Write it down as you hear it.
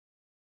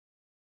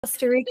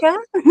Costa Rica?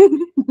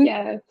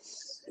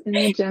 Yes, in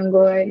the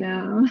jungle right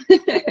now.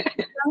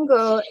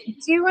 Jungle.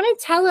 Do you want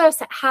to tell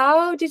us,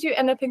 how did you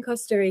end up in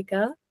Costa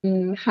Rica?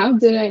 How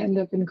did I end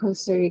up in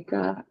Costa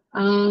Rica?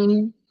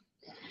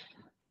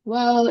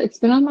 Well, it's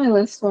been on my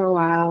list for a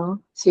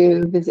while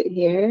to visit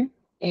here.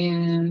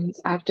 And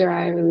after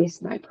I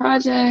released my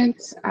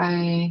project,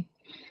 I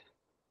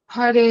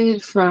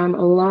parted from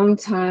a long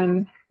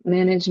time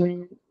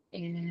management.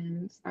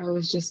 And I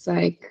was just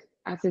like,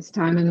 at this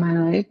time in my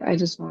life, I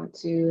just want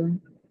to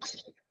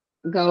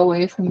go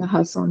away from the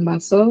hustle and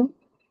bustle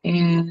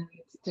and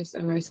just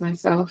immerse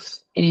myself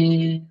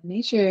in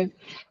nature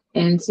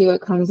and see what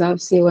comes up,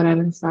 see what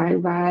I'm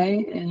inspired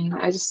by. And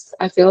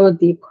I feel a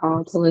deep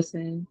call to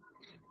listen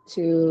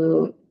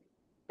to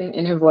an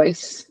inner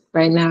voice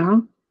right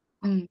now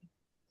Mm.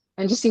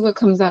 and just see what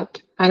comes up.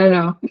 I don't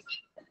know.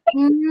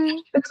 Mhm.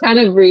 It's kind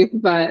of brief,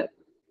 but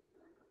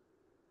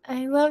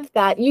I love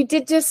that. You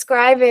did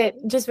describe it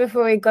just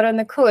before we got on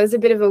the call as a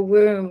bit of a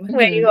womb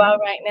where you are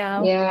right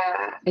now. yeah,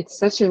 it's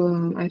such a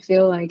womb. I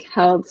feel like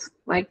held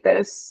like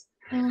this.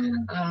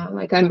 Mm.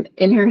 Like I'm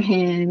in her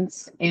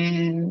hands,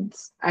 and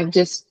I've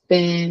just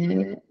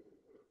been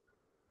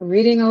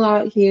reading a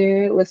lot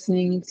here,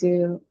 listening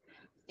to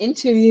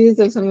interviews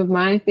of some of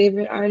my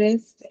favorite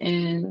artists,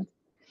 and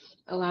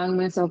allowing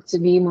myself to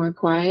be more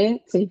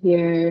quiet to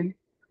hear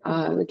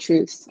the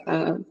truth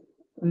of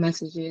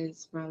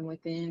messages from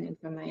within and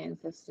from my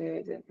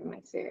ancestors and from my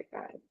spirit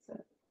guides. So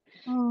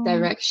Oh.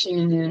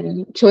 direction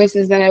and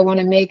choices that I want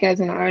to make as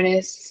an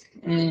artist.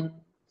 And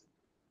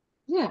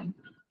yeah.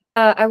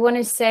 I want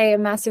to say a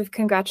massive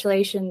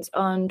congratulations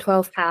on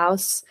 12th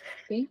house.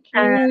 Thank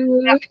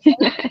you.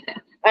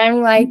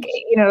 I'm like,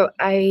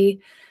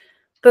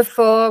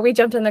 before we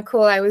jumped on the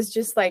call, I was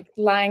just like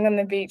lying on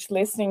the beach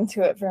listening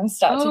to it from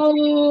start to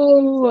finish.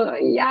 Oh,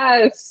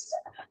 yes.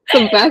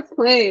 The best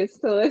place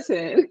to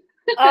listen.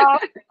 I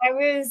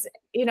was,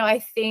 I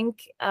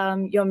think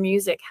your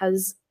music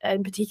has,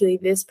 and particularly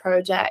this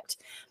project,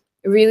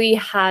 really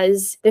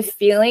has the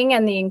feeling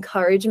and the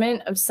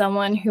encouragement of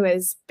someone who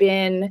has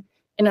been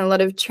in a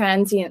lot of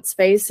transient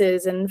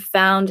spaces and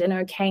found an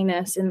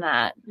okayness in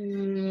that.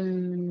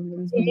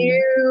 Mm-hmm. Do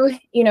you,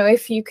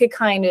 if you could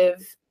kind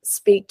of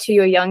speak to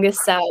your younger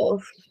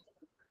self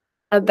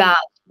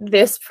about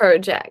this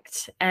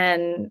project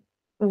and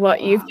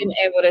what you've been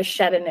able to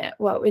shed in it,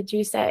 what would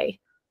you say?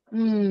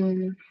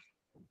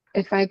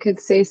 If I could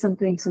say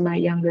something to my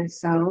younger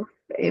self,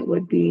 it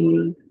would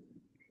be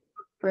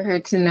for her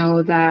to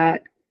know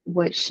that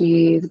what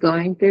she's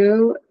going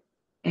through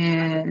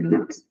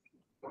and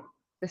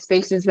the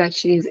spaces that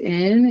she's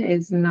in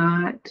is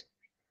not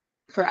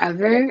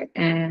forever,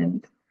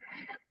 and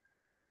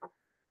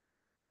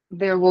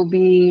there will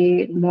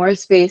be more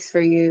space for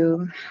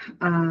you.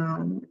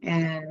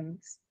 And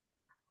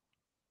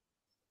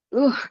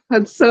ooh,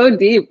 that's so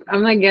deep.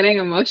 I'm like getting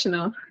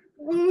emotional.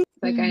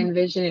 Like I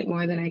envision it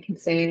more than I can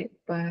say it.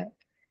 But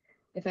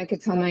if I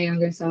could tell my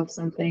younger self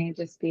something, it'd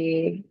just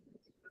be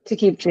to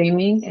keep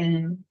dreaming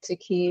and to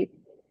keep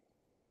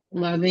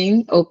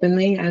loving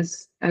openly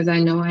as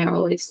I know I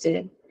always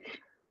did.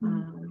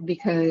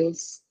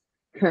 Because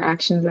her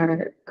actions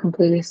are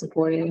completely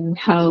supported and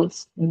held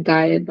and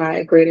guided by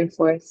a greater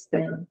force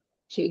than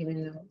she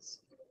even knows.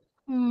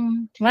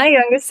 My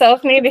younger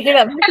self need to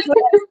hear that.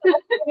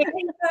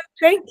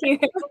 Thank you.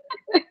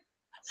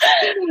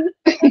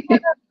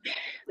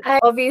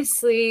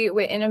 Obviously,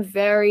 we're in a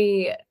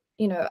very,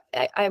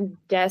 I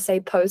dare say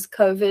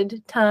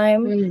post-COVID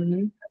time.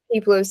 Mm-hmm.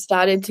 People have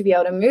started to be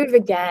able to move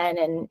again.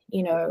 And,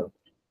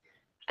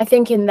 I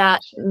think in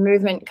that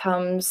movement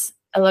comes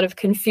a lot of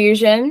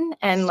confusion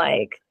and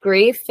like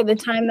grief for the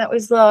time that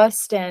was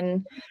lost,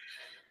 and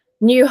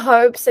new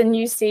hopes and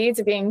new seeds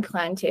are being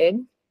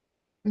planted.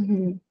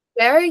 Mm-hmm.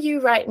 Where are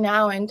you right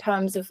now in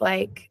terms of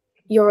like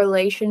your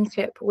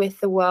relationship with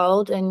the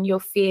world and your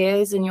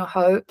fears and your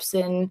hopes,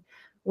 and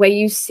where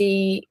you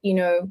see,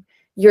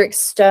 your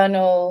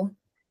external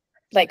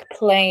like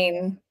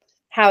plane,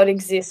 how it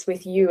exists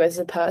with you as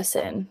a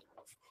person?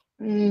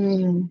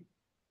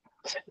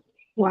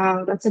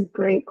 Wow, that's a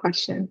great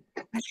question.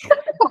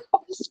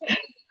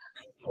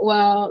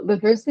 Well, the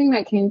first thing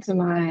that came to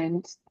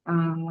mind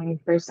when you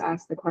first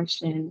asked the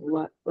question,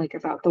 what like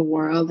about the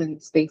world and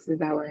the spaces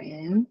that we're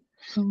in,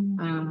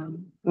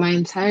 my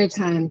entire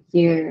time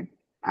here,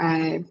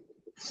 I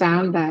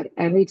found that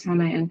every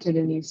time I entered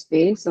a new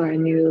space or a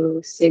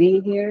new city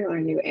here or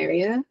a new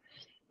area,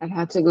 I've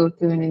had to go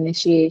through an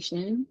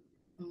initiation,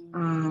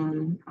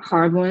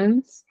 hard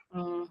ones.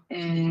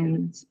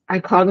 And I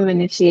call them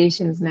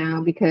initiations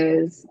now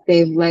because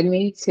they've led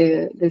me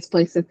to this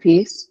place of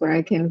peace where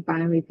I can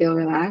finally feel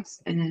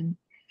relaxed and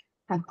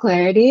have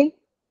clarity.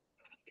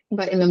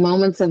 But in the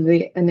moments of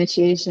the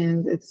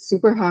initiations, it's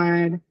super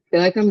hard. Feel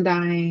like I'm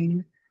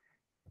dying.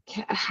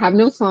 Have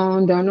no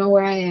phone, don't know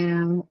where I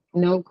am,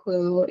 no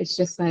clue. It's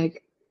just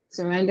like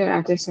surrender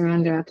after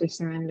surrender after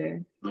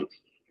surrender.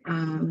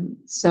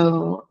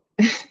 So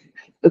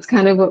that's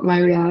kind of what my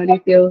reality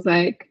feels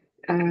like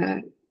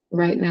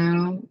right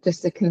now.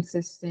 Just a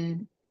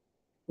consistent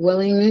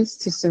willingness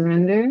to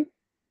surrender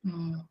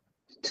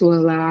to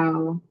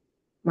allow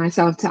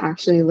myself to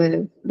actually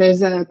live.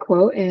 There's a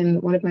quote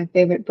in one of my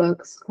favorite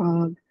books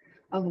called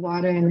Of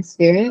Water and the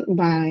Spirit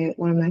by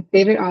one of my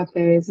favorite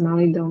authors,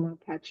 Molly Doma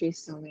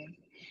Patrice Somé.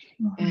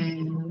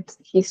 And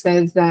he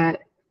says that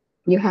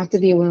you have to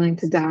be willing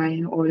to die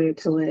in order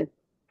to live.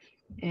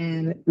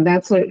 And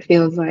that's what it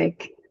feels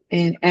like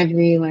in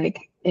every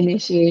like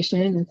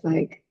initiation. It's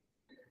like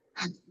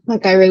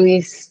I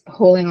release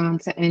holding on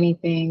to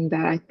anything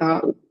that I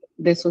thought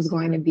this was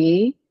going to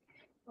be,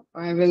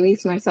 or I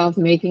release myself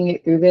making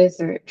it through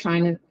this or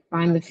trying to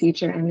find the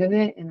future end of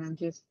it, and I'm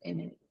just in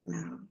it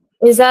now.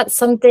 Is that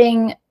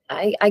something,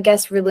 I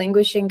guess,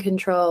 relinquishing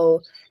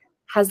control,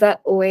 has that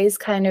always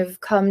kind of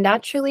come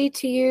naturally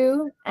to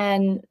you?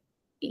 And,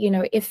 you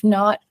know, if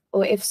not,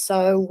 or if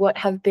so, what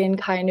have been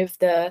kind of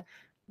the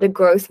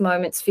growth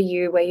moments for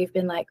you where you've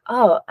been like,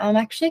 oh, I'm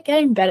actually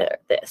getting better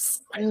at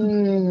this?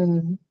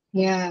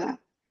 Yeah.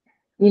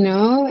 You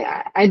know,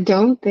 I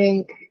don't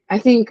think, I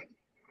think,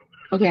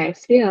 okay, I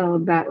feel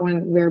that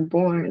when we're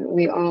born,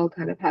 we all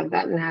kind of have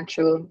that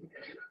natural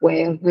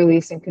way of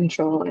releasing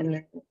control. And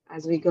then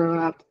as we grow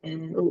up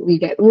and we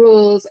get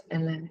rules,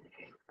 and then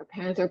our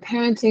parents are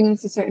parenting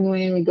us a certain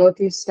way, and we go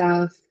through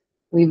stuff,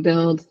 we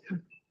build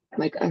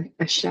like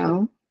a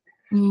shell.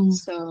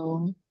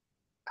 So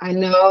I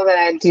know that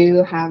I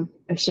do have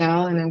a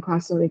shell and I'm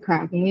constantly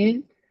cracking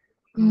it.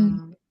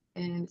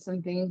 And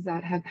some things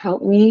that have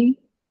helped me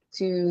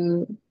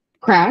to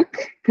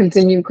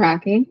continue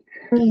cracking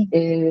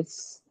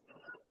is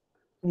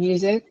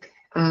music,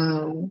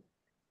 kind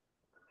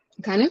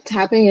of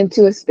tapping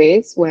into a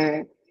space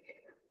where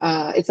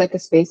it's like a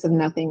space of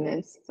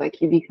nothingness. It's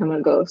like you become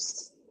a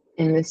ghost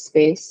in this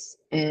space,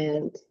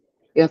 and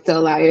you have to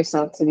allow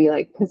yourself to be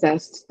like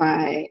possessed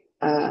by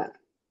a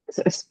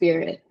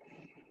spirit.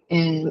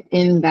 And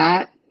in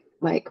that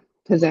like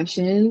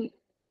possession,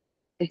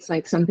 it's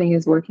like something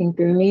is working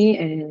through me,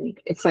 and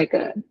it's like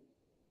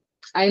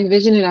I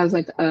envision it as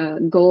like a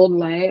gold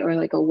light or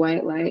like a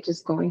white light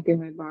just going through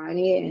my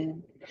body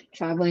and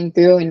traveling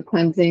through and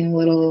cleansing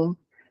little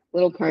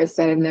parts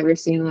that have never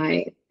seen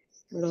light,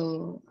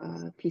 little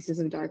pieces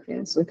of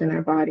darkness within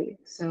our body.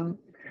 So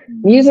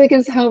music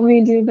has helped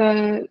me do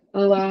that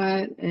a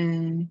lot,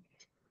 and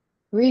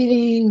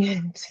reading,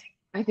 and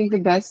I think the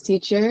best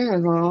teacher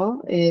of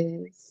all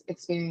is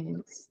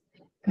experience,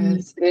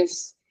 because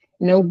there's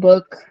no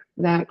book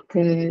that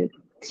could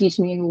teach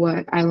me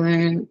what I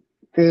learned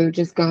through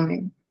just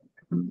going.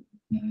 And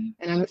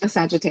I'm a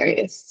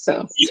Sagittarius,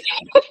 so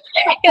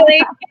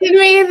Like, give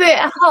me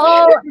the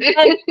whole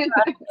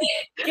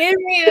give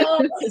me it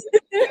all.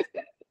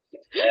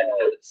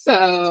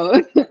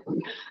 So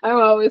I'm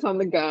always on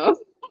the go.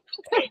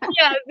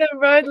 Yeah, the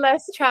road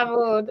less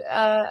traveled.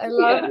 I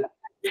love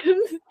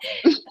it.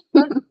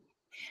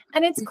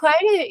 And it's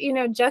quite a, you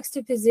know,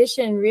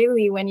 juxtaposition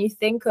really when you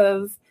think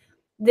of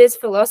this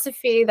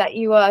philosophy that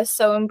you are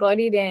so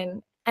embodied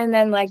in, and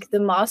then like the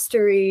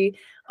mastery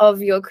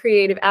of your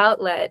creative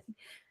outlet.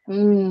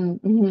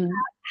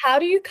 How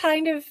do you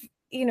kind of,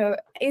 you know,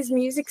 is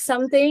music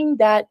something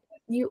that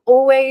you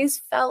always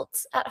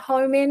felt at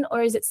home in,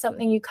 or is it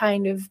something you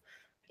kind of,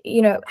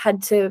 you know,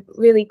 had to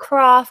really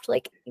craft?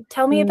 Like,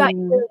 tell me about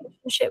your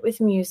relationship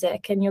with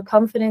music and your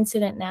confidence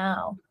in it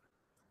now.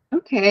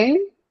 Okay.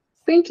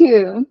 Thank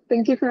you.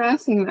 Thank you for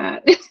asking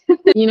that.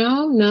 You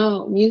know,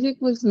 no, music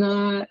was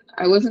not,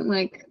 I wasn't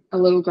like a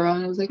little girl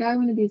and I was like, I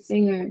want to be a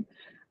singer.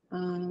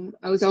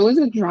 I was always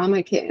a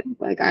drama kid.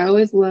 Like, I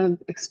always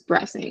loved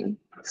expressing.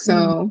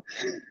 So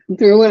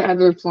through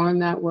whatever form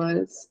that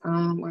was,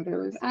 whether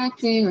it was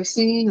acting or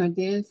singing or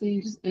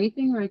dancing, just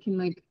anything where I can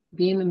like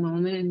be in the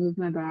moment and move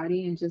my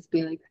body and just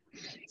be like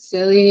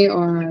silly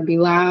or be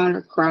loud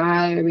or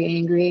cry or be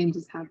angry and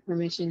just have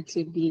permission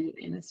to be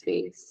in a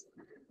space.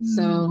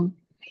 So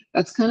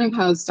that's kind of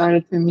how it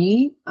started for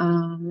me.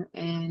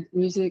 And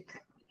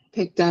music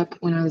picked up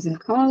when I was in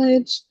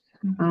college.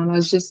 I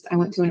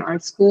went to an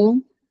art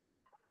school,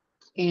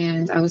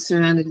 and I was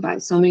surrounded by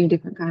so many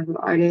different kinds of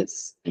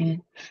artists. And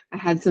I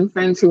had some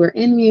friends who were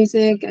in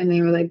music, and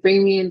they were like,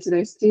 bring me into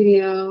their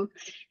studio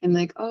and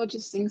like, oh,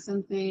 just sing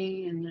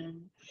something. And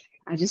then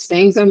I just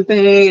sang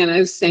something, and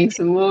I sang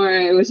some more.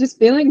 It was just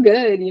feeling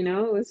good, you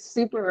know, it was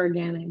super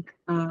organic.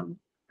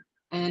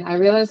 And I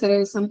realized that it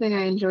was something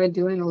I enjoyed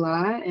doing a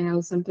lot, and it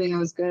was something I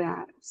was good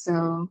at.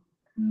 So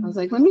I was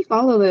like, let me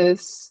follow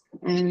this.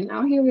 And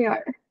now here we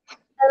are.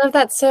 I love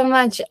that so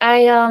much.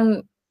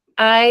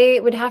 I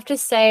would have to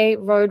say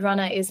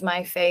Roadrunner is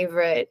my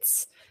favorite.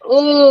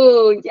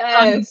 Oh,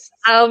 yes.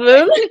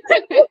 Album.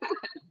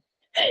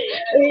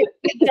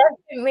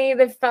 Definitely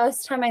the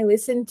first time I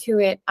listened to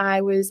it,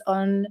 I was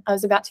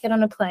about to get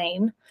on a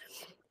plane.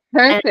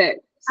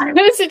 Perfect. I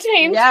was a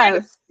teen.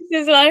 Yes.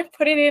 When I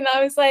put it in,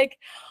 I was like,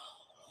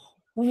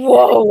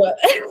 whoa.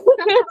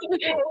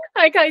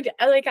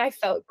 I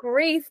felt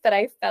grief, that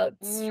I felt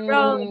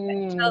strong,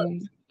 I felt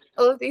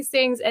all of these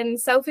things. And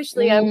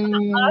selfishly, I want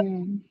to ask,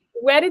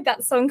 where did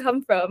that song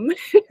come from?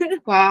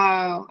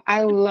 Wow.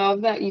 I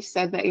love that you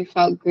said that you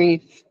felt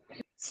grief.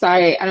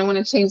 Sorry, I don't want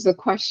to change the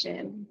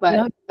question,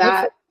 but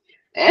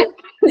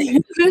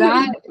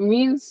That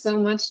means so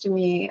much to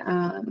me.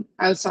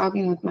 I was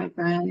talking with my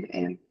friend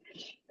and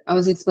I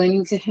was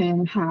explaining to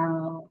him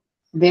how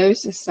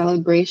there's a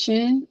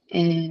celebration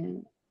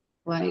in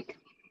like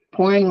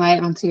pouring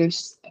light onto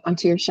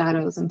your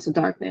shadows, into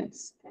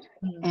darkness.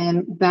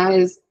 And that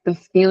is the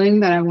feeling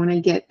that I want to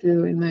get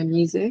through in my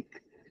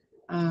music.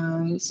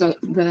 So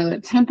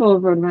the tempo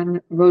of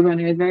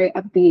Roadrunner is very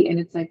upbeat, and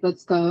it's like,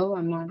 let's go.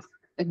 I'm on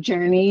a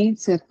journey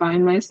to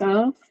find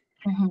myself.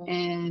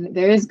 And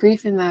there is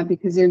grief in that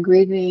because you're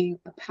grieving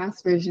a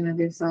past version of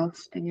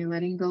yourself and you're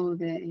letting go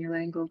of it and you're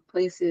letting go of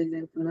places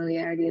and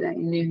familiarity that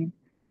you knew.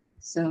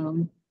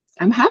 So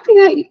I'm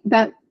happy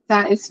that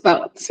is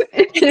felt.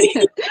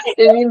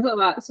 It means a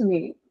lot to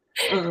me.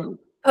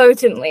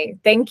 Potently.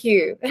 Thank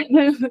you.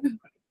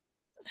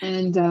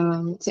 And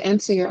to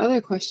answer your other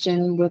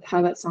question with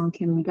how that song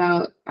came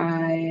about,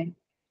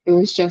 it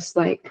was just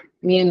like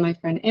me and my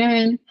friend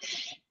Erin,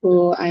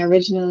 who I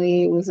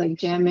originally was like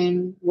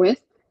jamming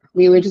with.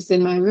 We were just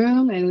in my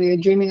room and we were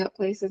dreaming up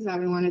places that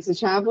we wanted to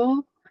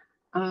travel.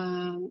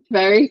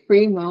 Very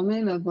free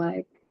moment of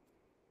like,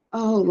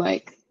 oh,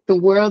 like the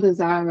world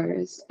is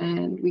ours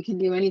and we can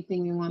do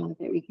anything we want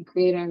with it. We can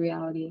create our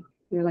reality.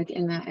 We were like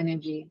in that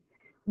energy.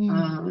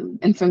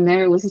 And from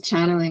there, it was a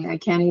channeling. I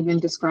can't even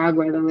describe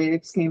where the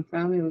lyrics came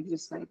from. It was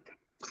just like,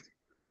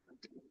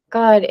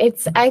 God,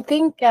 I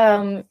think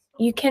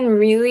you can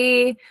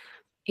really,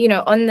 you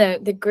know, on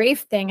the grief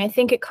thing, I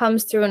think it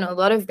comes through in a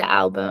lot of the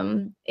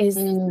album is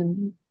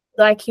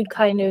like you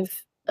kind of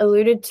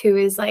alluded to,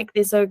 is like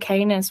this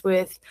okayness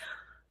with,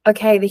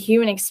 okay, the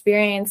human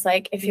experience,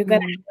 like if you're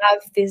going to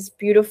have this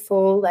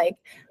beautiful like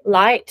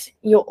light,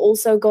 you're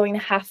also going to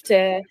have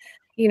to,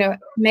 you know,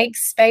 make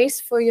space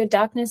for your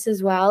darkness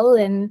as well.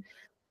 And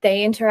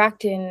they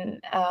interact in,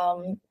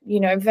 you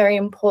know, very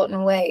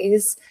important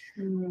ways.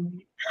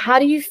 How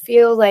do you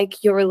feel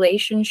like your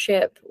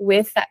relationship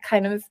with that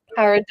kind of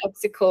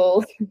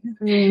paradoxical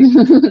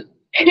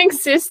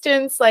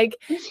existence, like,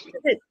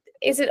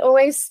 is it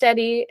always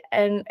steady?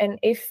 And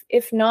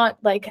if not,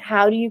 like,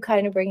 how do you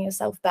kind of bring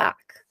yourself back?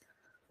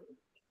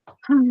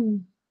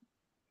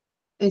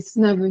 It's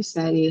never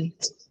steady.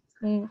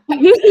 It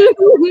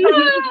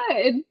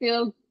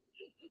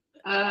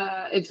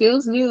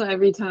feels new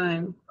every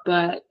time,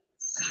 but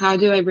how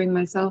do I bring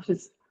myself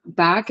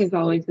back is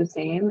always the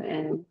same,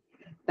 and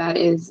that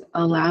is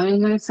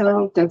allowing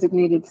myself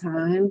designated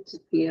time to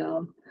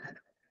feel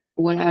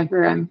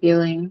whatever I'm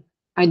feeling.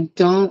 I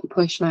don't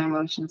push my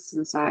emotions to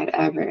the side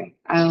ever.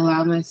 I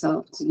allow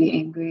myself to be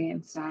angry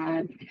and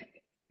sad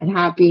and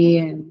happy,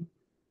 and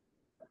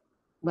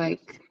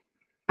like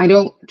I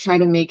don't try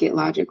to make it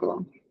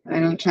logical. I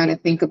don't try to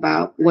think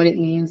about what it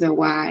means or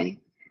why.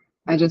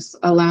 I just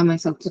allow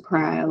myself to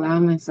cry, allow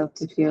myself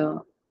to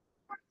feel,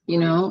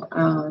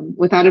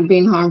 without it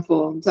being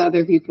harmful to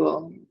other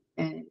people,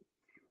 and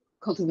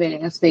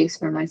cultivating a space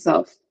for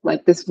myself,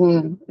 like this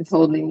womb is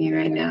holding me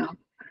right now,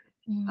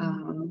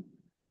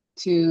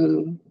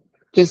 to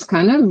just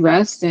kind of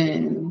rest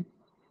and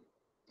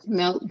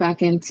melt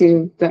back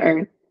into the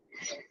earth.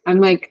 I'm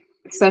like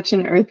such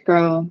an earth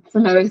girl. It's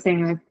another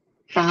thing I've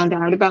found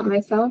out about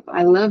myself.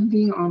 I love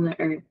being on the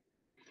earth.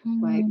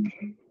 Like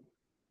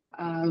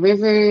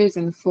rivers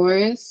and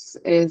forests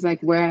is like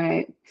where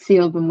I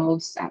feel the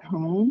most at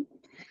home,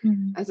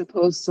 as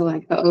opposed to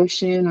like the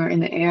ocean or in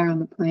the air on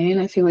the plane.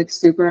 I feel like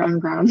super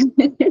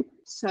ungrounded.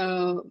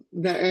 So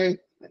the earth,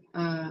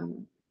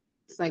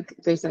 it's like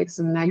there's like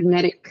some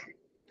magnetic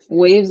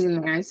waves in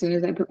there as soon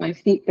as I put my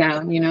feet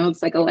down,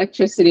 it's like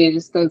electricity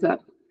just goes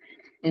up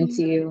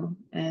into you.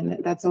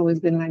 And that's always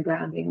been my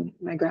grounding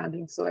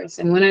source.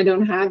 And when I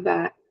don't have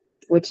that,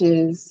 which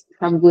is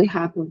probably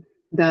half of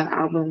the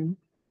album,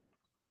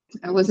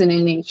 I wasn't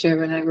in nature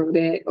when I wrote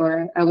it,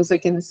 or I was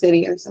like in the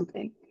city or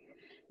something.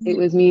 It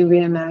was me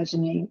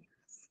reimagining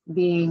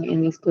being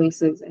in these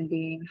places and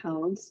being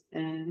held,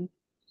 and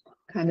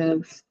kind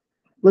of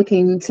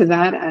looking to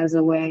that as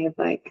a way of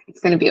like, it's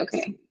going to be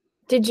okay.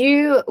 Did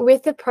you,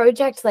 with the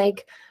project,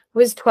 like,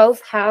 was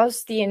 12th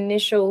house the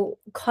initial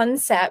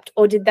concept,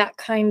 or did that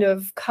kind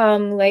of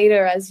come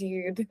later as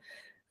you'd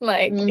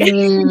like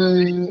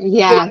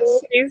yes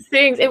these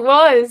things? It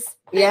was,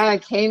 yeah,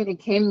 it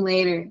came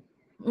later.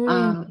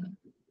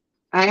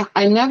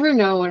 I never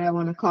know what I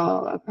want to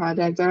call a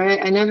project, or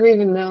I never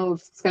even know if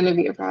it's going to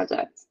be a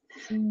project.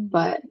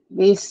 But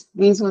these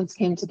ones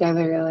came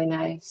together really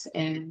nice.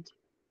 And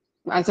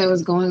as I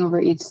was going over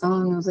each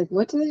song, I was like,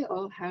 what do they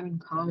all have in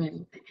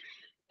common?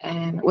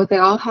 And what they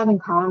all have in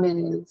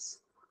common is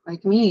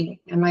like me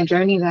and my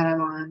journey that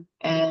I'm on.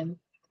 And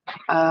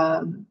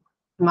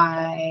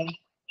my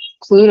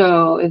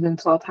Pluto is in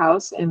 12th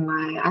house in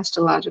my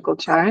astrological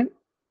chart,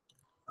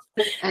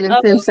 and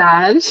it's in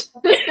Sag.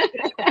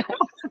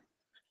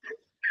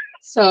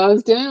 So I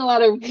was doing a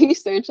lot of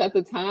research at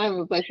the time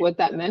of like what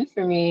that meant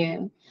for me,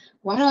 and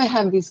why do I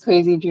have these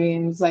crazy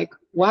dreams? Like,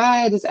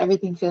 why does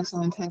everything feel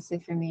so intensely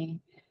for me?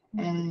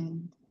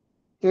 And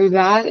through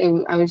that,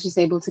 I was just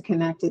able to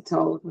connect it to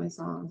all of my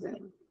songs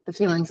and the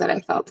feelings that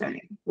I felt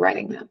during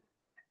writing them.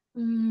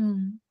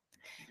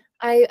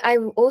 I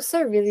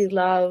also really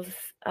love,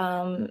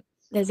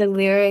 there's a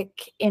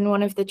lyric in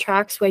one of the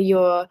tracks where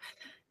you're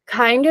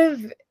kind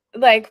of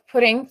like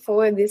putting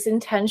forward this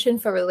intention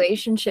for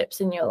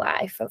relationships in your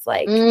life of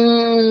like,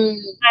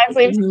 I've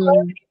lived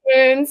so many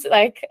moons,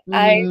 like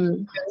I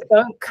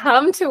don't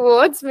come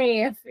towards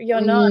me if you're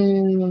not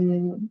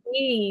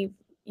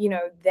you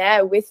know,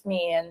 there with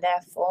me and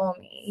there for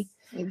me.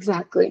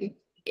 Exactly.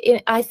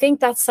 I think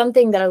that's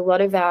something that a lot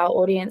of our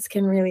audience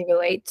can really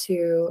relate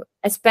to,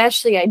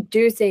 especially I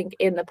do think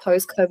in the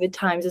post-COVID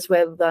times as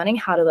we're learning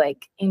how to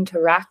like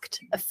interact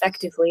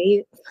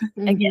effectively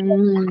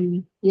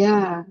again.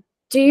 Yeah.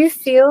 Do you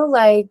feel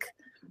like,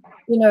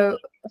 you know,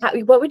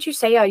 what would you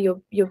say are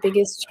your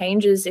biggest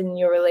changes in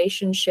your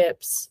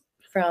relationships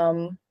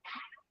from,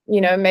 you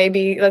know,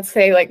 maybe let's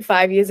say like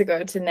 5 years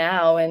ago to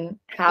now, and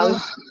how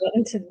have you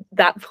gotten to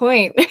that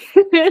point?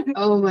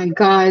 Oh my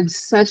God,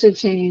 such a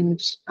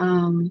change.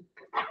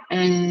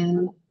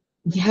 And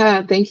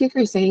yeah, thank you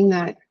for saying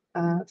that,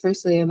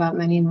 firstly about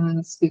Many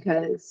Moons,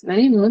 because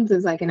Many Moons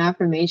is like an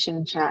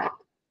affirmation track.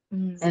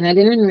 And I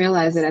didn't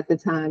realize it at the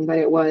time, but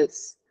it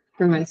was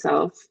for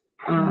myself,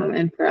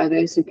 and for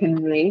others who can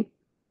relate.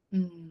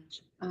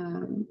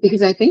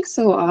 Because I think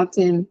so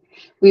often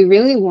we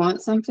really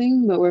want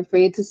something, but we're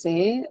afraid to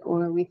say it,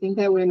 or we think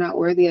that we're not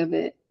worthy of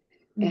it.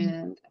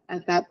 And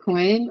at that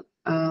point,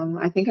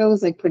 I think I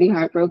was like pretty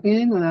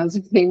heartbroken when I was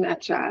playing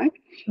that track.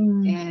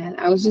 And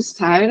I was just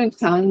tired of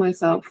telling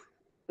myself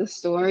the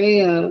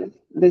story of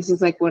this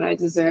is like what I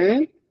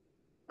deserve.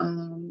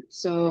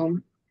 So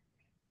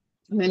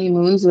Many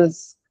Moons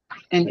was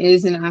and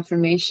is an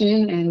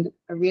affirmation and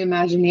a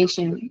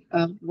reimagination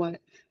of what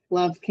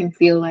love can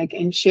feel like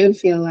and should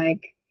feel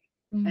like.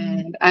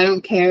 And I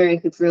don't care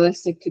if it's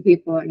realistic to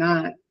people or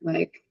not.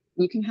 Like,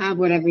 you can have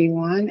whatever you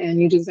want and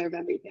you deserve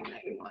everything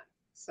that you want.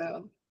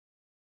 So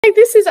like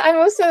I'm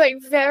also like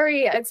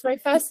it's my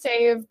first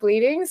day of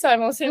bleeding, so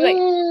I'm also like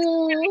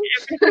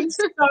everything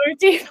so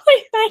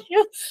deeply that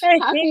you're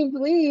saying. Happy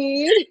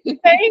bleed.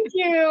 Thank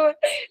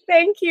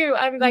you.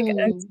 I'm like,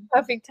 it's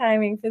perfect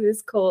timing for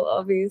this call,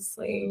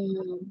 obviously.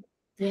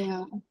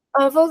 Yeah.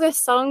 Of all the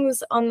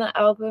songs on the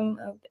album,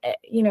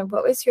 you know,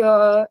 what's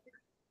your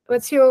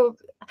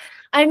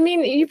I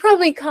mean, you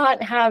probably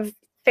can't have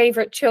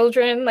favorite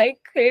children, like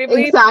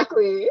creatively.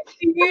 Exactly.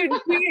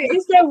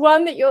 Is there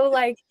one that you're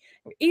like,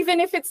 even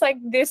if it's like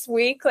this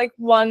week, like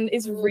one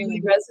is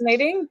really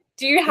resonating?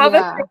 Do you have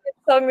a favorite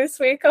song this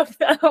week of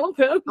the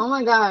album? Oh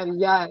my God,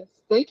 yes.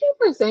 Thank you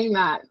for saying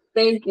that.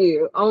 Thank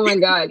you. Oh my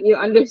God, you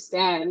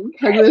understand.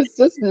 Because there's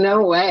just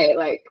no way.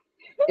 Like,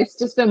 it's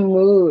just a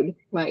mood.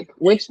 Like,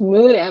 which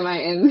mood am I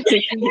in?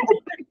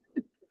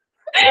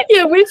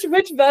 Yeah, which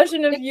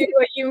version of you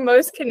are you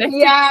most connected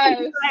to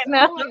right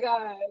now? Oh my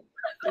God.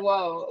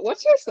 Whoa.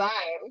 What's your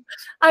sign?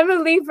 I'm a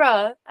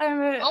Libra. Oh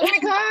my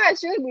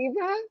gosh, you're a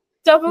Libra?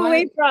 Double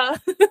Libra.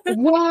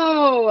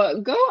 Whoa,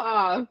 go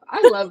off.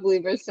 I love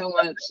Libra so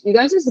much. You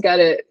guys just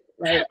get it.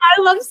 Like,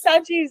 I love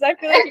Saggies. I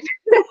feel like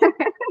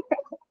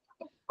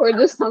we're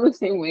just on the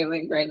same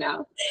wavelength right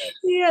now.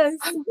 Yes.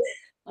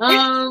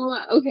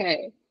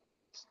 Okay.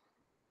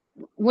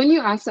 When you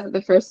asked that,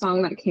 the first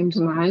song that came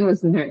to mind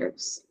was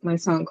Nerves, my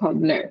song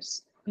called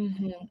Nerves.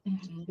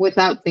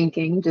 Without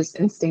thinking, just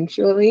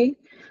instinctually.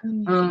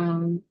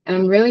 And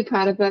I'm really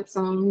proud of that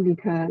song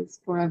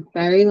because for a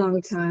very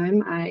long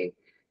time, I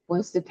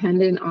was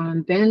dependent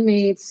on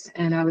bandmates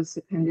and I was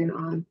dependent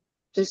on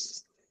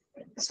just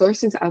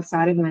sources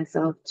outside of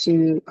myself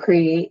to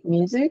create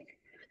music,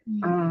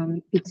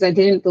 because I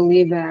didn't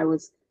believe that I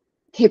was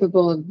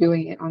capable of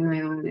doing it on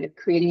my own and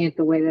creating it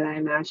the way that I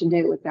imagined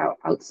it without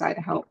outside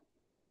help.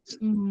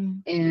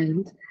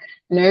 And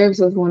Nerves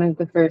was one of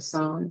the first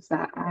songs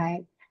that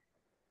I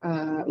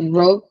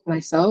wrote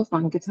myself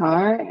on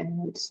guitar,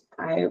 and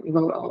I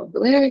wrote all of the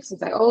lyrics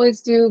as I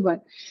always do,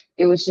 but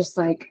it was just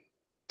like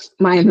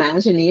my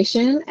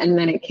imagination, and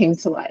then it came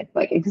to life,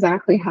 like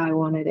exactly how I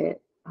wanted it.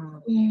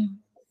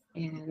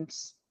 And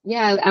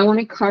yeah, I want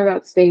to carve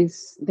out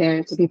space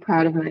there to be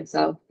proud of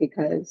myself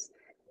because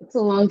it's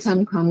a long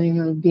time coming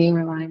of being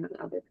reliant on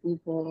other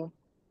people,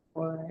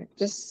 or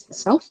just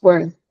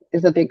self-worth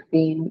is a big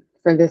theme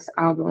for this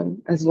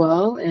album as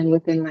well, and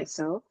within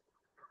myself.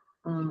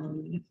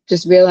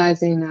 Just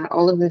realizing that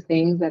all of the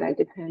things that I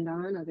depend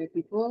on other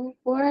people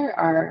for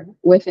are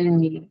within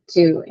me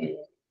too. And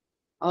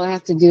all I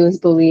have to do is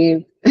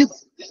believe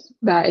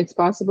that it's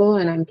possible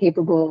and I'm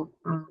capable.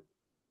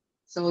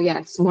 So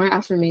yes, more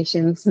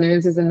affirmations.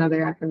 Nerves is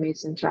another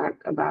affirmation track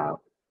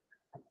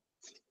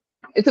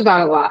it's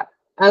about a lot.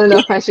 I don't know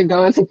if I should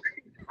go into.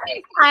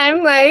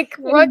 I'm like,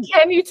 what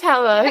can you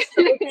tell us?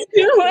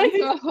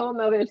 It's a whole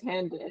nother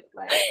tangent.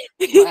 But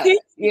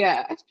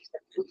yeah.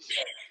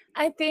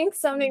 I think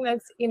something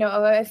that's, you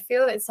know, I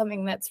feel it's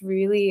something that's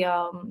really,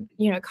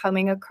 you know,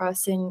 coming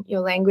across in your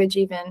language,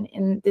 even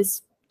in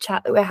this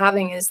chat that we're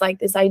having, is like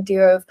this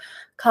idea of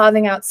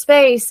carving out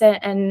space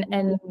and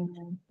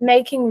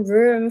making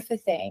room for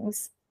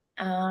things.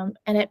 And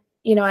it,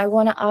 you know, I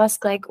want to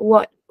ask, like,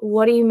 what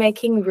what are you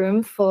making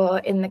room for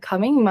in the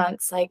coming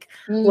months? Like,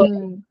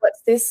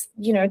 what's this,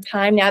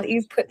 time now that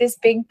you've put this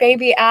big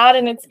baby out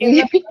and it's in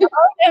the world,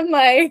 and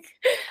like,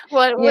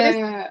 what is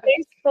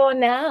space for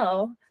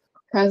now?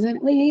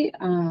 Presently,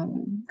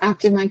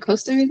 after my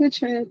Costa Rica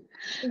trip,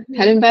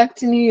 heading back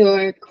to New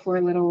York for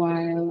a little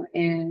while,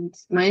 and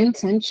my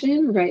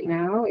intention right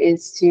now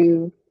is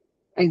to,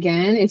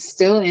 again, it's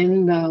still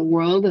in the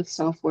world of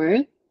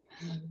self-worth.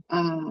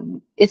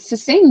 It's to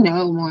say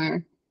no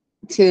more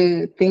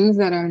to things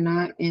that are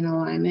not in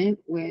alignment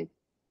with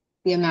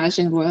the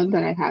imagined world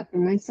that I have for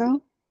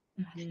myself.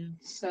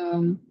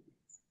 So,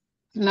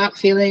 not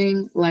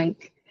feeling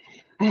like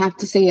I have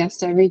to say yes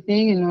to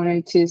everything in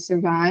order to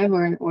survive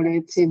or in order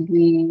to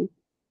be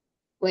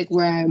like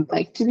where I would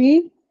like to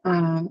be.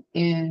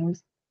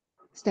 And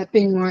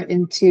stepping more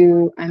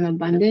into I'm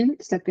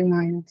abundant, stepping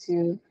more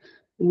into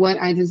what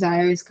I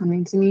desire is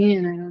coming to me,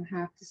 and I don't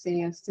have to say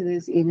yes to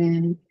this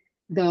even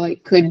though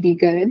it could be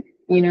good,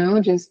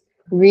 just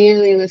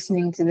really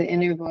listening to the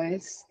inner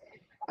voice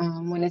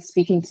when it's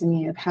speaking to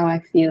me of how I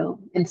feel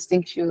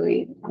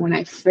instinctually when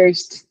I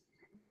first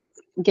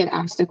get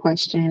asked a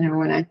question, or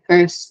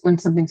when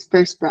something's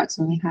first brought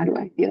to me, how do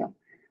I feel?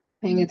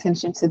 Paying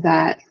attention to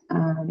that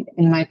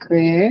in my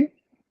career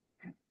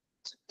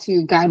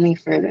to guide me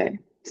further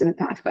to the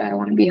path that I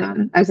want to be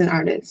on as an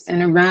artist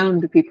and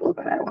around the people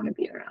that I want to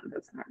be around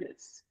as an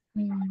artist.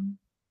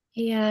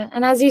 Yeah,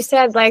 and as you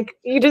said, like,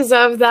 you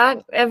deserve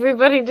that.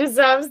 Everybody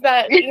deserves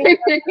that.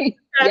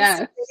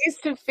 That space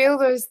to feel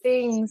those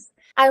things.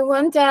 I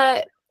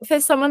wonder,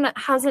 for someone that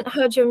hasn't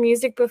heard your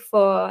music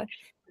before,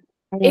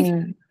 if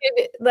you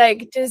could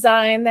like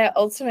design their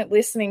ultimate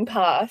listening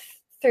path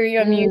through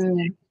your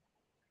music,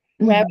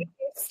 where would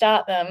you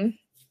start them?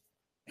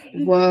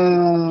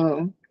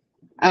 Whoa.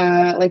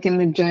 Like in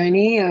the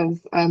journey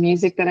of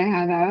music that I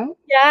have out?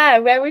 Yeah,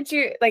 where would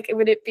you, like,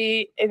 would it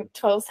be in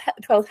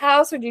 12th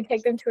house? Would you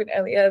take them to an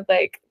earlier,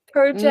 like,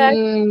 project?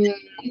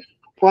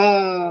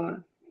 Whoa.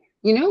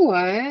 You know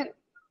what?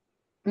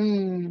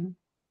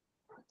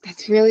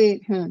 That's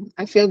really,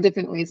 I feel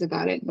different ways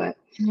about it, but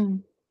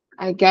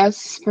I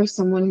guess for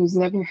someone who's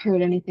never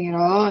heard anything at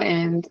all,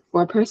 and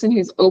for a person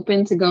who's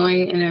open to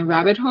going in a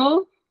rabbit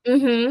hole,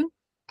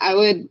 I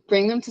would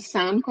bring them to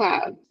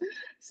SoundCloud.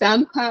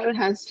 SoundCloud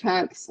has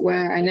tracks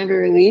where I never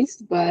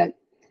released, but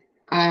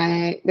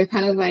they're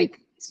kind of like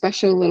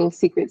special little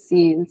secret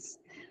seeds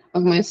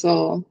of my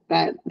soul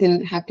that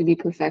didn't have to be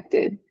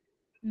perfected.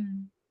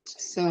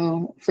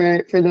 So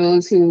for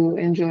those who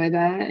enjoy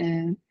that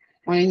and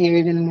want to hear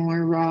even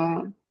more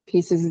raw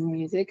pieces of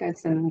music, I'd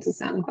send them to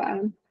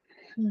SoundCloud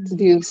to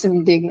do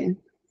some digging.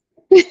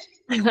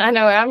 I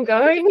know where I'm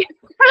going.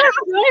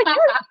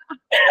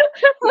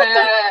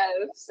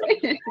 Yes.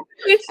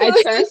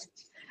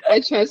 I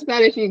trust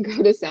that if you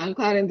go to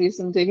SoundCloud and do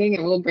some digging,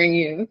 it will bring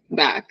you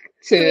back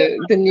to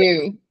the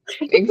new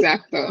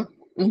exacto.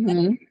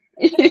 And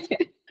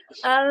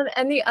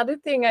the other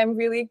thing I'm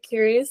really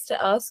curious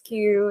to ask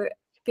you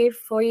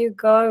before you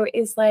go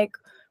is, like,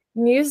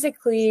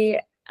 musically,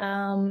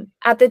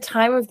 at the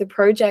time of the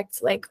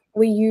project, like,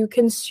 were you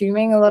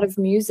consuming a lot of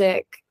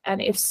music?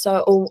 And if so,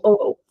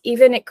 or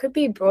even it could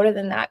be broader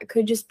than that, it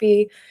could just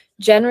be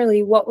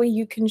generally, what were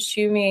you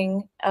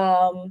consuming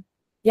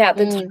at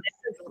the time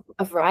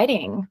of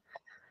writing?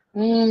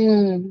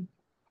 What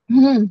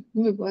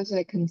was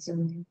I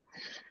consuming?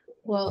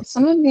 Well,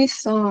 some of these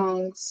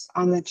songs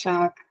on the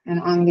track and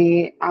on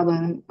the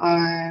album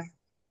are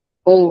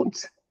old,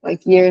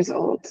 like years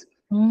old.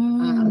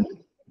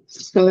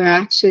 So they're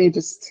actually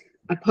just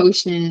a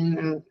potion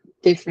of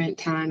different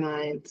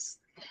timelines.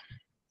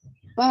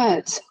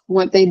 But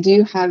what they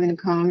do have in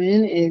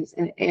common is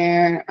an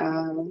air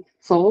of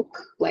folk,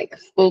 like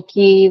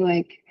folky,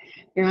 like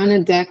you're on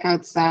a deck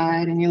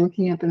outside and you're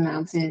looking at the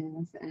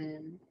mountains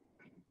and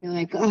you're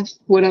like, gosh,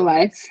 what a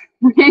life.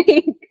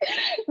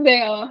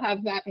 They all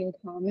have that in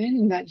common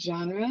in that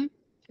genre.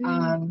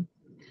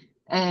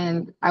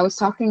 And I was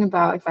talking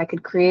about if I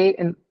could create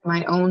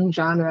my own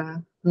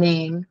genre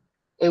name,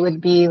 it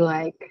would be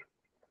like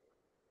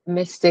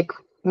mystic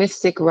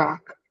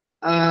rock,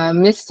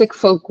 mystic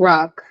folk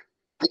rock.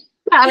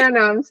 I don't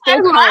know. I'm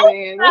still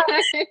calling it. That's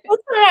all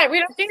right. We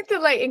don't need the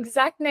like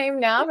exact name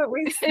now, but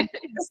the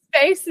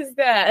space is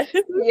there.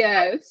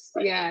 Yes.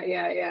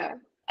 Yeah.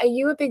 Are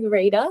you a big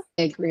reader?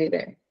 Big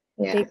reader.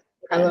 Yeah.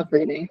 I love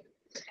reading.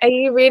 Are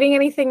you reading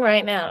anything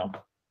right now?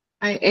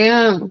 I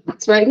am.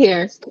 It's right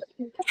here.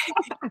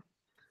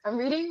 I'm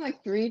reading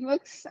like 3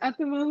 books at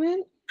the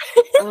moment.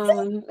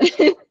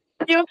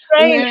 You're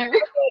great.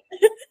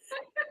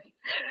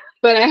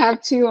 But I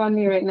have 2 on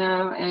me right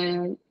now,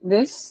 and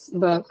this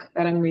book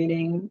that I'm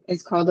reading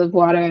is called Of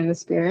Water and the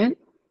Spirit,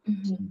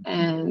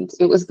 and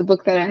it was the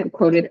book that I had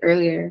quoted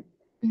earlier.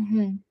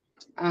 One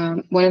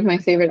of my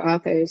favorite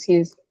authors,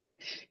 he's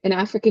an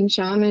African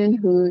shaman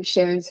who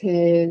shares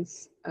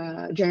his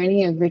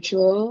journey of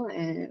ritual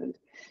and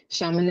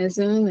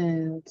shamanism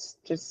and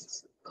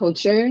just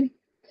culture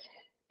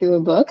through a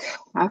book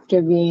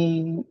after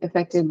being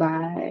affected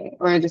by,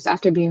 or just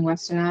after being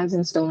westernized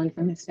and stolen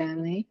from his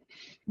family.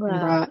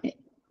 Wow.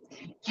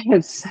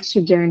 it's such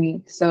a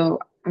journey. So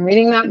I'm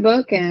reading that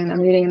book, and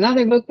I'm reading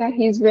another book that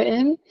he's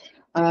written,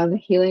 The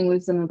Healing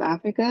Wisdom of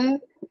Africa,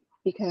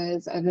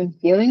 because I've been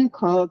feeling a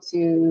call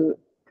to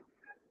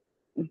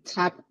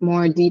tap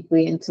more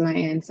deeply into my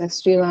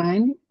ancestry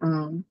line.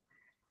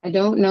 I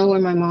don't know where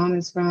my mom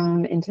is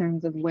from in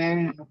terms of where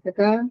in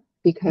Africa,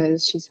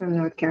 because she's from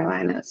North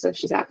Carolina, so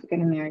she's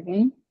African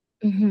American.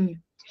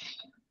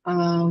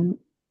 Mm-hmm.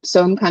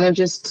 So I'm kind of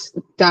just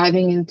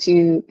diving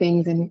into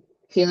things and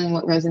feeling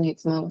what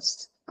resonates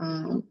most.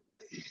 And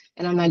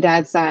on my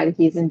dad's side,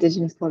 he's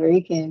Indigenous Puerto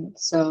Rican.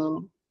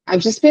 So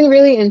I've just been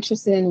really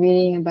interested in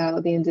reading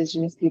about the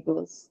Indigenous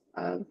peoples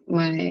of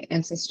my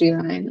ancestry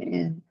line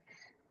and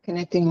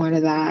connecting more to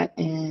that.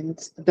 And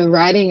the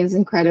writing is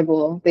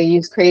incredible. They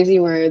use crazy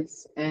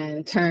words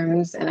and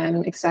terms, and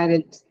I'm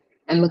excited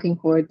and looking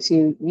forward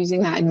to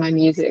using that in my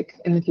music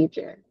in the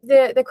future.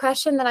 The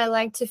question that I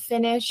like to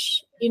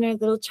finish,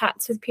 little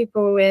chats with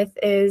people with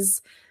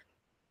is,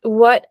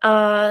 what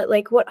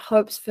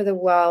hopes for the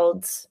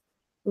world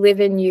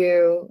live in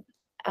you,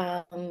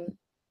 and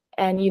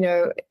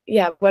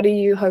what are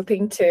you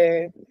hoping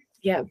to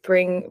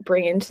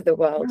bring into the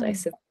world, I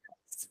suppose.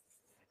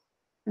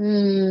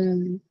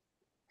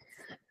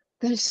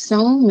 There's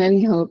so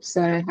many hopes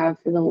that I have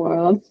for the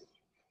world.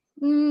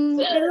 I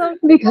love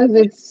because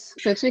it's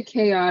such a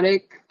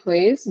chaotic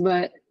place,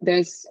 but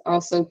there's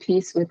also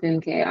peace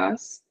within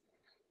chaos.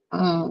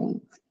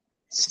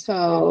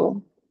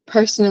 So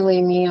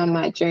personally, me on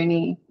my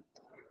journey,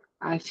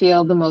 I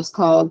feel the most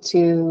called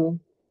to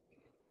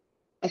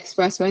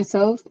express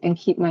myself and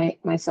keep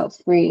myself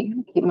free,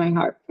 keep my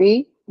heart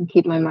free, and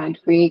keep my mind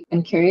free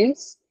and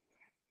curious.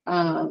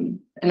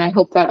 And I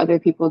hope that other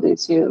people do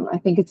too. I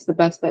think it's the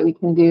best that we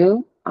can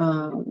do,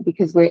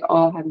 because we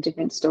all have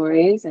different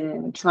stories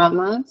and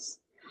traumas.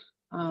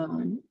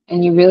 And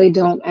you really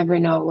don't ever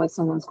know what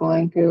someone's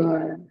going through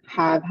or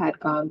have had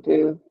gone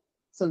through.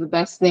 So the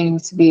best thing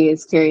to be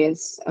is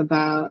curious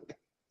about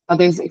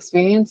others'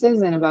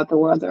 experiences and about the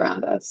world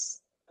around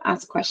us.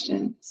 Ask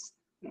questions.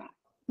 Yeah.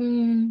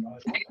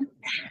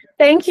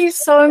 Thank you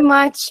so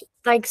much,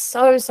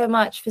 so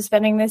much for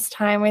spending this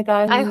time with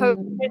us. I hope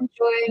you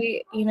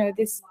enjoy,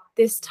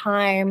 this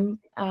time,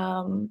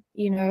 in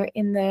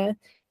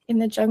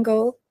the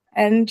jungle,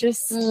 and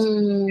just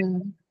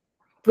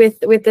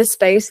with the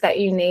space that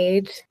you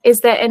need. Is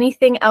there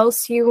anything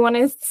else you want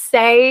to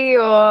say,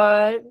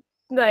 or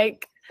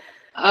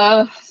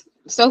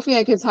Sophie,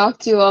 I could talk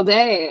to you all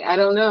day. I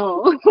don't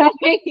know.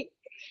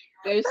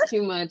 There's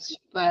too much,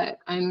 but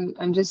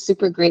I'm just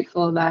super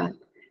grateful that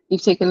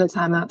you've taken the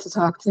time out to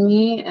talk to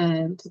me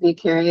and to be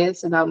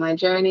curious about my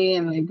journey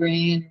and my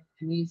brain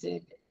and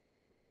music.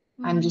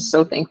 I'm just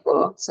so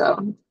thankful.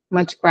 So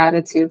much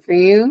gratitude for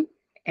you.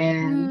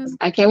 And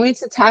I can't wait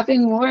to tap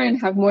in more and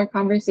have more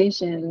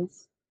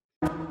conversations.